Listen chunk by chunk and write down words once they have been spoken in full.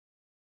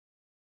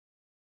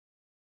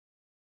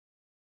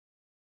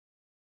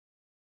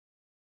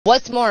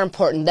What's more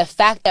important, the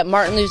fact that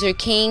Martin Luther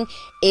King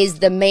is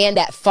the man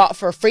that fought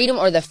for freedom,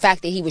 or the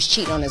fact that he was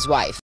cheating on his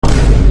wife?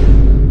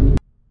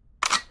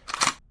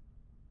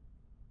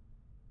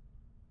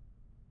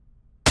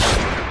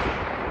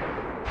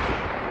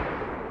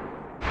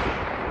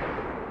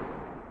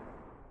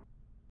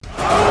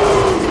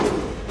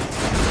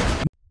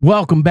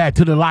 Welcome back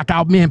to the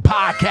Lockoutmen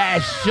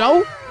podcast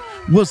show.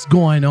 What's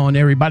going on,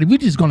 everybody? We're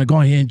just going to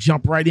go ahead and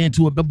jump right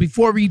into it. But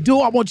before we do,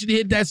 I want you to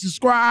hit that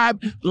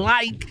subscribe,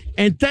 like,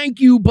 and thank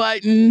you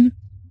button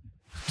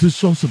to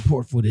show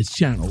support for this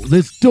channel.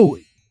 Let's do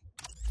it.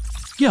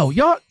 Yo,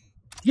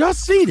 y'all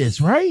see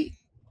this, right?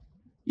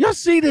 Y'all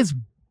see this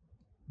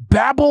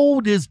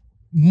babble, this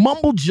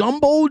mumble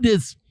jumbo,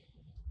 this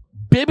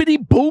bibbity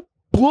boop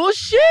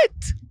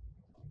bullshit?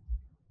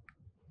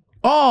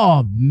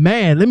 Oh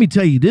man, let me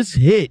tell you, this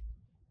hit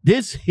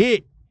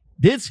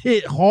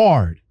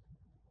hard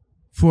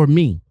for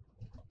me.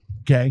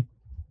 Okay,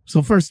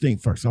 so first thing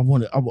first, I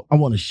want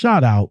to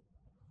shout out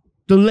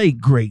the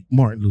late great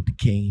Martin Luther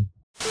King.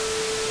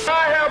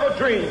 I have a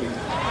dream.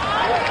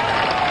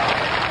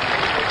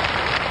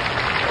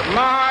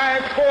 My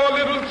four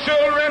little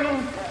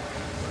children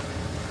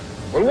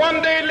will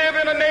one day live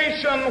in a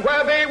nation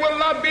where they will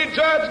not be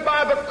judged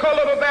by the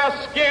color of their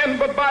skin,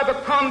 but by the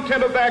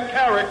content of their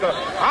character.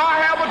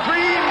 I have a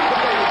dream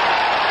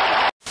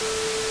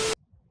today.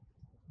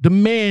 The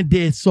man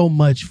did so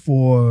much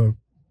for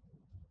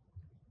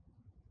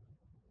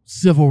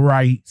civil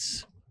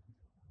rights.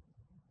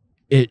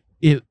 It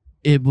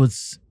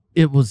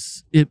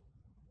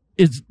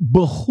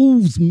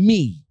behooves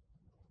me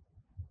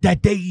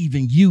that they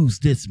even use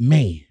this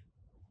man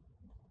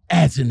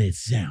as an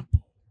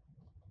example.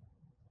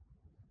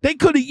 They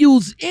could have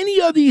used any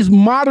of these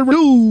moderate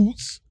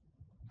dudes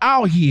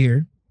out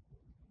here,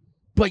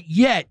 but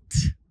yet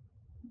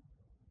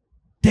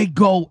they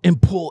go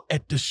and pull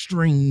at the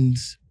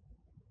strings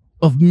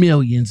of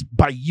millions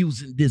by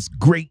using this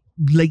great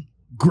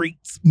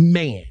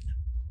man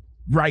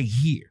right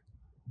here,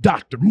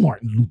 Dr.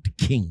 Martin Luther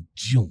King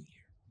Jr.,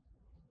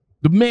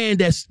 the man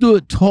that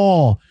stood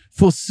tall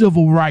for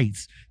civil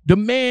rights, the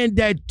man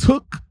that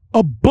took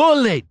a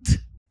bullet.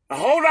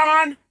 Hold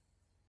on.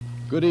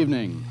 Good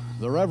evening.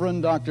 The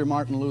Reverend Dr.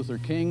 Martin Luther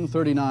King,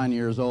 39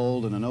 years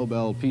old and a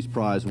Nobel Peace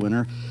Prize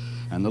winner,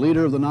 and the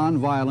leader of the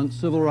nonviolent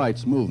civil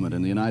rights movement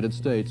in the United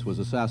States, was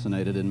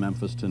assassinated in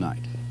Memphis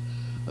tonight.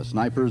 A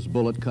sniper's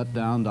bullet cut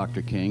down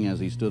Dr. King as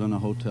he stood on a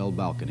hotel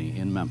balcony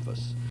in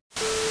Memphis.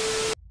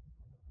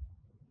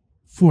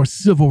 For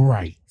civil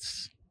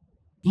rights.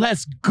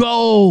 Let's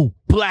go,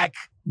 black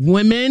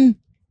women.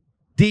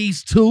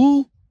 These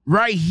two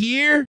right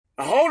here.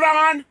 Hold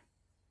on.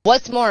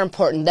 What's more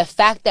important, the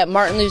fact that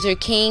Martin Luther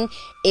King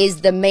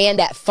is the man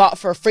that fought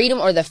for freedom,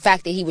 or the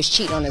fact that he was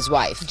cheating on his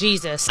wife?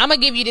 Jesus. I'm gonna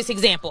give you this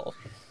example.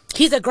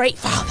 He's a great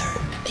father.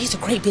 He's a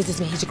great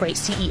businessman. He's a great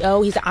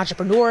CEO. He's an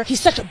entrepreneur.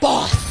 He's such a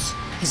boss.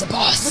 He's a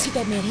boss. Look at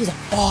that man. He's a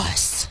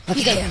boss.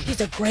 Look at him.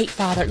 He's a great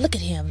father. Look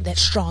at him, that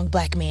strong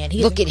black man.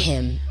 Look at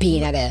him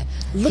being at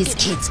his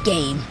kid's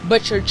game.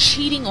 But you're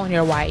cheating on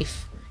your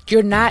wife.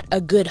 You're not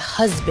a good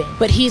husband.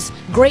 But he's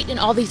great in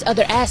all these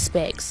other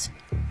aspects.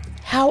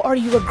 How are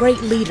you a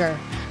great leader,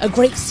 a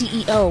great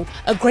CEO,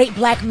 a great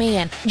black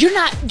man? You're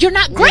not great.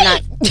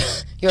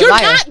 You're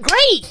not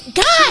great.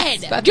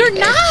 God, you're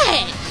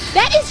not.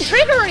 That is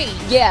triggering.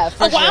 Yeah,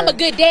 for sure. I'm a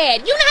good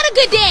dad. You're not a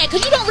good dad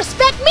because you don't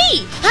respect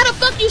me. How the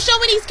fuck you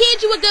showing these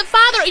kids you a good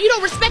father and you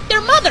don't respect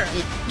their mother?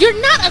 You're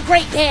not a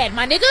great dad,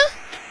 my nigga.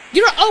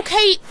 You're an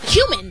okay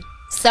human.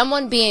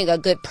 Someone being a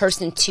good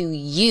person to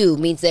you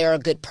means they're a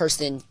good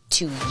person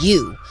to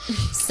you.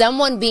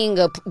 Someone being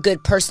a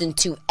good person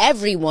to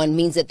everyone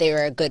means that they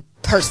are a good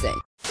person.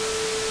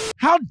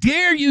 How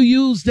dare you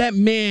use that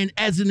man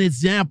as an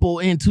example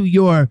into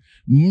your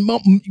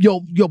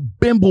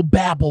bimble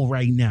babble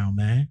right now,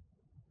 man?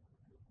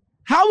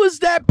 How is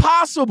that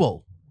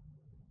possible?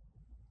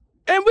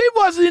 And we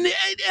wasn't,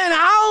 and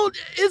how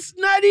it's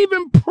not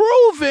even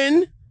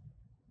proven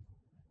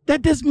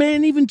that this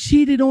man even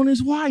cheated on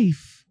his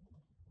wife.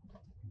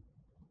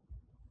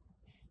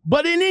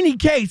 But in any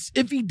case,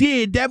 if he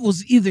did, that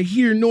was either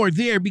here nor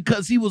there,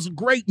 because he was a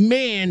great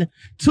man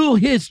to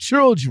his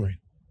children.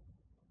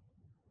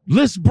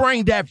 Let's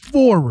bring that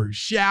forward,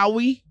 shall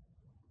we?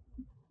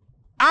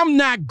 I'm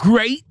not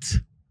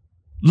great.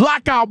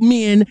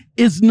 Lockoutmen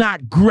is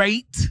not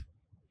great.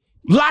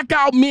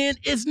 Lockoutmen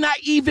is not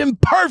even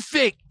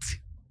perfect.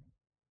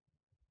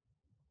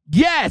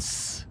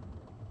 Yes,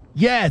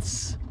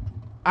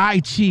 I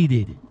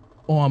cheated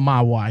on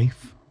my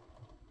wife.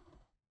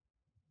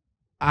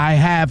 I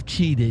have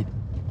cheated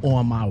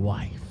on my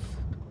wife.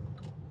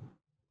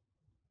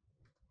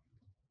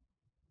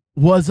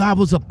 Was I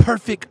a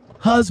perfect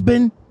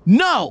husband?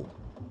 No,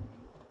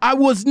 I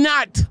was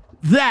not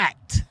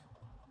that.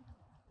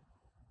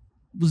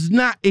 Was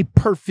not a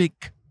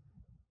perfect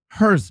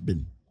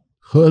husband.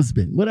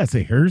 What did I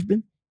say?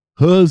 Husband.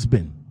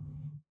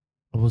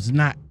 I was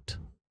not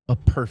a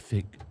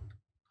perfect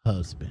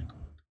husband.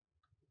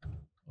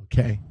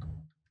 Okay?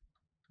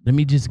 Let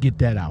me just get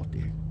that out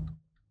there.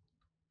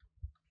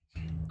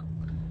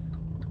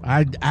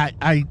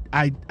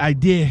 I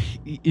did,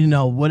 you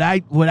know, what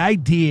I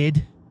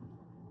did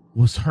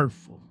was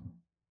hurtful.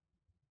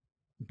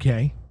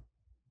 Okay?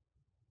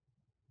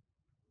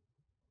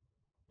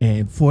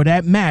 And for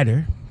that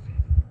matter,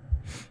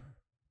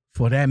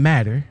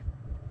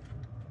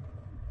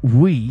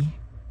 we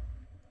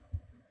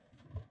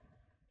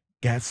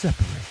got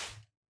separated.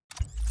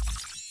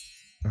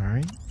 All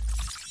right?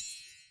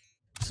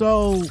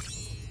 So,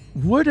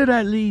 where did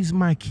I leave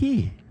my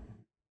kid?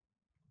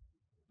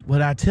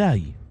 What I tell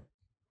you?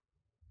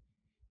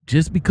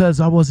 Just because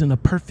I wasn't a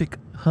perfect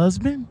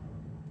husband,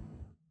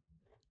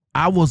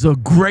 I was a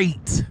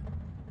great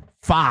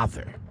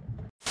father.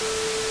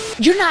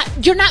 You're not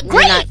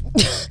great.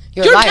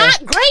 You're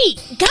not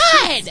great.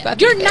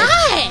 God, you're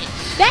not.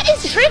 That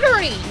is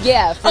triggering.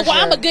 Yeah, for sure.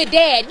 I'm a good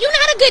dad. You're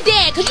not a good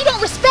dad because you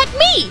don't respect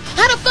me.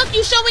 How the fuck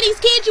you showing these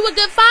kids you a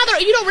good father or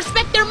you don't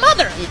respect their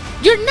mother?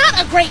 You're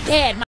not a great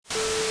dad.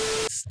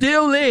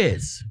 Still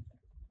is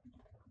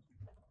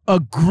a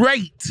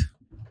great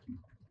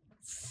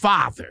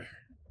father.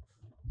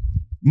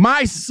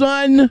 My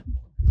son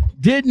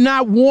did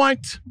not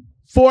want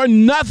for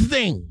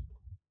nothing.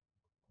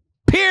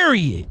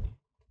 Period.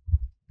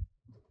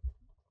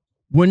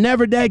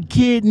 Whenever that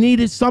kid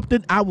needed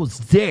something, I was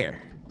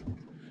there.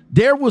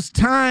 There was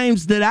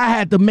times that I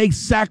had to make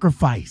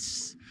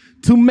sacrifice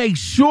to make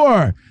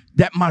sure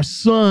that my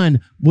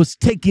son was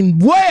taken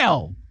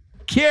well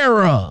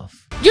care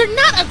of. You're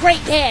not a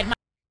great dad.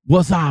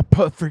 Was I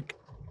perfect?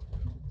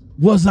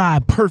 Was I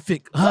a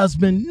perfect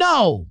husband?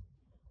 No,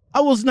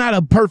 I was not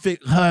a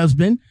perfect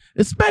husband,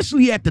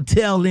 especially at the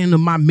tail end of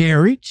my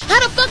marriage. How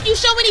the fuck you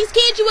showing these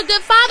kids you a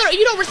good father or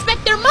you don't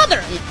respect their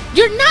mother?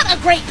 You're not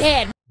a great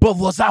dad. But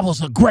was I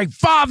a great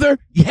father?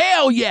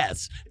 Hell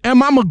yes.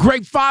 Am I a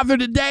great father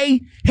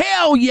today?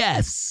 Hell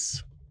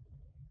yes.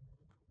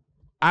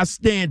 I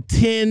stand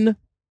 10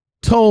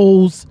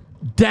 toes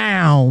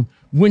down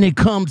when it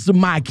comes to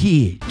my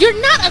kid.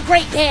 You're not a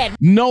great dad.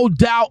 No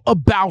doubt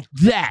about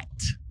that.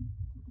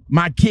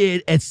 My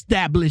kid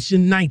established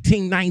in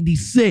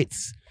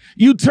 1996.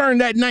 You turn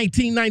that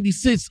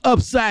 1996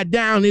 upside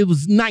down, it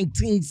was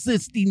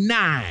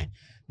 1969.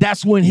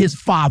 That's when his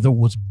father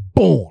was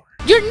born.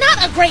 You're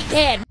not a great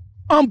dad.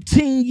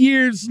 10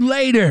 years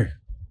later,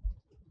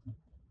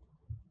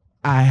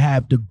 I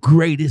have the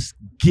greatest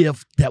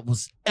gift that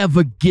was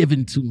ever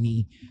given to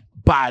me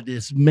by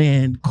this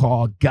man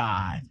called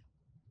God.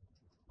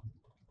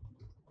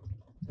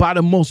 By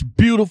the most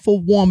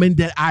beautiful woman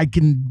that I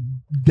can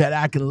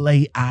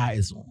lay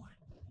eyes on.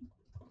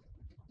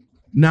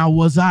 Now,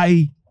 was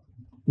I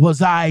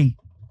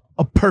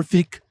a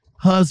perfect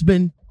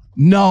husband?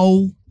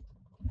 No,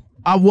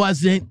 I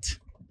wasn't.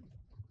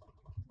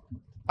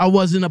 I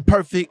wasn't a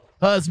perfect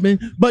husband,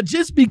 but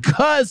just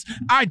because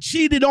I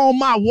cheated on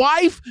my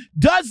wife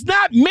does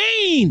not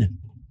mean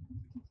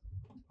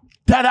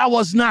that I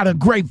was not a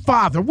great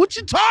father. What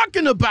you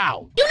talking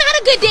about? You're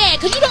not a good dad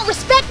because you don't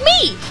respect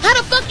me. How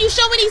the fuck you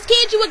showing these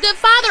kids you a good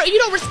father or you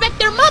don't respect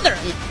their mother?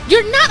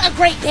 You're not a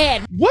great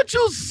dad. What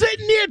you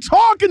sitting there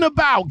talking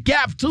about,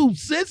 gap tooth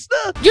sister?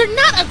 You're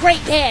not a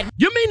great dad.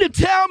 You mean to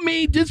tell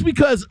me just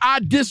because I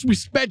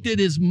disrespected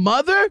his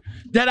mother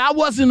that I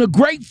wasn't a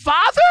great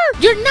father?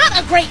 You're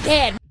not a great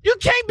dad. You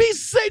can't be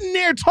sitting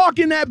there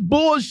talking that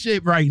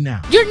bullshit right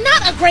now. You're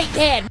not a great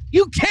dad.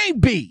 You can't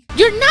be.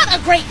 You're not a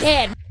great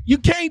dad. You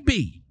can't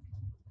be.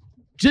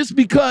 Just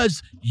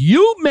because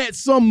you met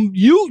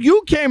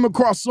you came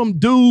across some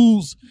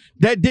dudes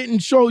that didn't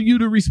show you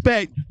the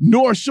respect,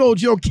 nor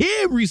showed your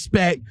kid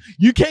respect,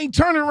 you can't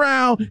turn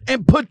around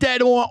and put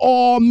that on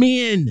all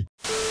men.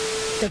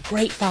 The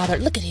great father,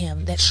 look at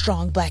him, that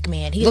strong black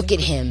man. Look at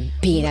him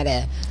being at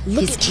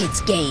his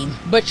kid's game.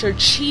 But you're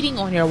cheating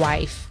on your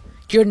wife.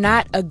 You're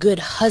not a good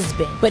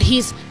husband, but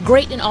he's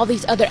great in all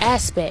these other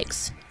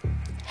aspects.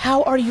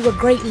 How are you a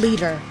great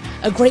leader,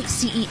 a great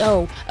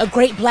CEO, a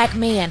great black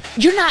man?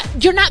 You're not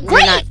great.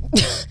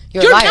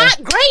 You're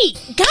not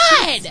great.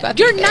 God,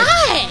 you're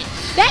not.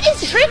 That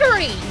is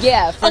triggering.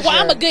 Yeah, for sure.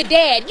 I'm a good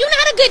dad. You're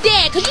not a good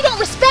dad because you don't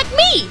respect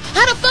me.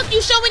 How the fuck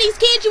you showing these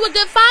kids you a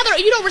good father or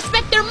you don't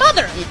respect their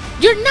mother?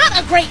 You're not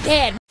a great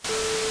dad.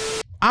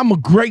 I'm a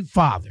great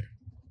father.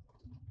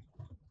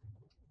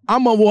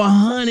 I'm a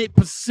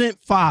 100%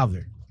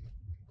 father.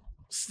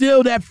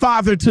 Still that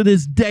father to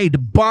this day. The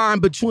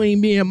bond between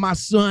me and my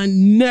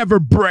son never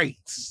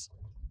breaks.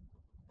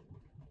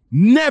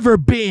 Never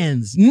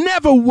bends.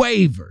 Never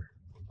waver.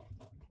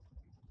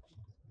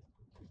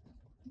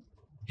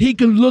 He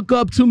can look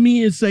up to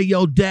me and say,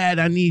 yo, Dad,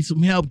 I need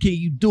some help. Can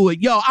you do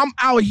it? Yo, I'm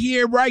out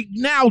here right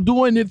now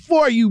doing it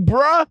for you,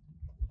 bruh.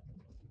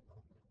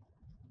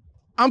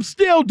 I'm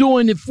still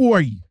doing it for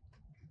you.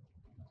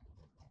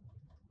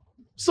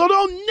 So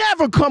don't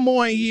never come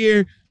on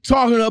here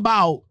talking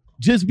about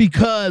just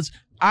because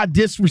I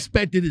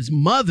disrespected his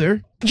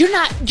mother. You're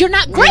not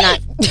great.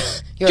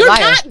 You're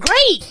not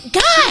great.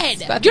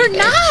 God, you're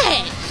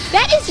not.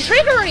 That is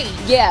triggering.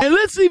 Yeah. And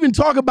let's even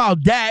talk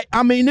about that.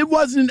 I mean, it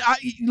wasn't,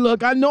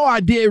 look, I know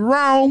I did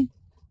wrong.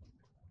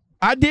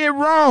 I did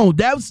wrong.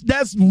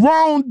 That's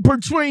wrong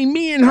between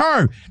me and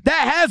her.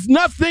 That has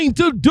nothing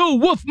to do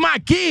with my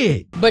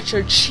kid. But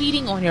you're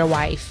cheating on your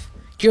wife.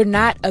 You're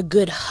not a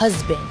good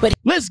husband. But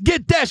let's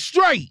get that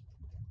straight.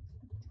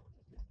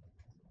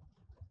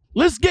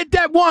 Let's get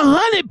that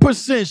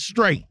 100%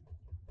 straight.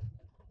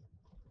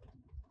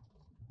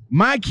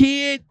 My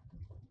kid,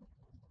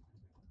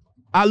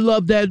 I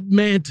love that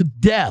man to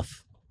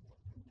death.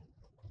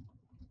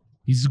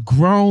 He's a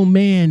grown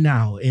man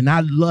now, and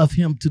I love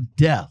him to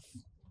death.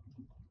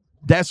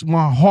 That's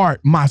my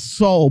heart, my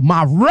soul,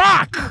 my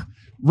rock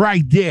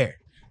right there.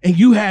 And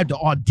you had the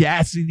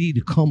audacity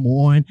to come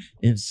on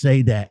and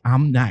say that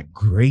I'm not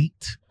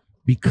great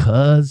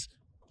because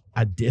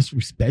I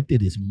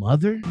disrespected his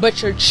mother.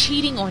 But you're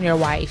cheating on your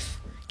wife.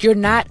 You're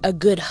not a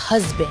good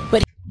husband.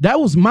 But that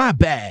was my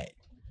bad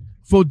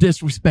for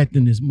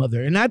disrespecting his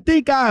mother. And I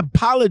think I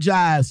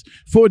apologize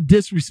for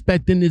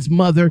disrespecting his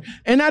mother.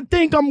 And I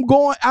think I'm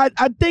going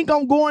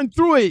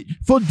through it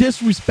for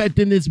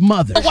disrespecting his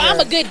mother. Well, I'm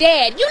a good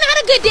dad. You're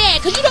not a good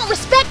dad because you don't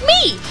respect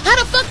me. How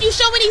the fuck you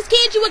showing these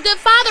kids you a good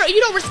father or you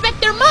don't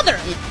respect their mother?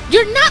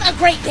 You're not a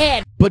great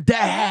dad. But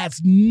that has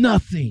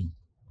nothing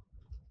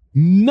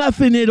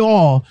at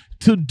all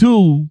to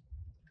do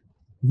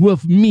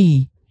with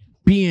me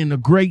being a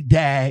great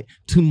dad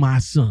to my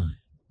son.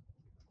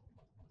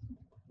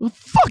 Well,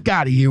 fuck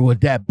out of here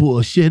with that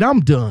bullshit.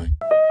 I'm done.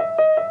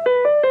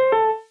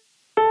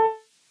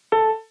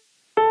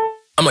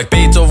 I'm like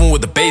Beethoven with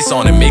the bass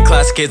on it. Mid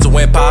class kids will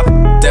win pop.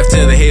 Deaf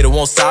to the hater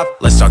won't stop.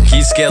 Let's talk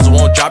key scales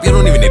won't drop. You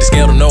don't even need a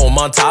scale to know I'm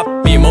on top.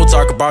 Me and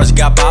Mozart got bars, you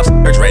got pops.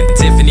 Heard Rant and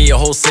Tiffany, a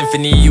whole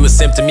symphony. You a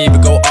sim to me,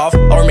 but go off.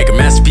 Or make a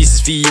masterpieces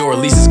for you, or at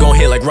least it's gon'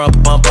 hit like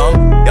rump bum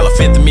bum.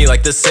 Elephant to me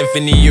like the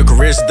symphony. Your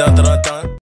career's done done done.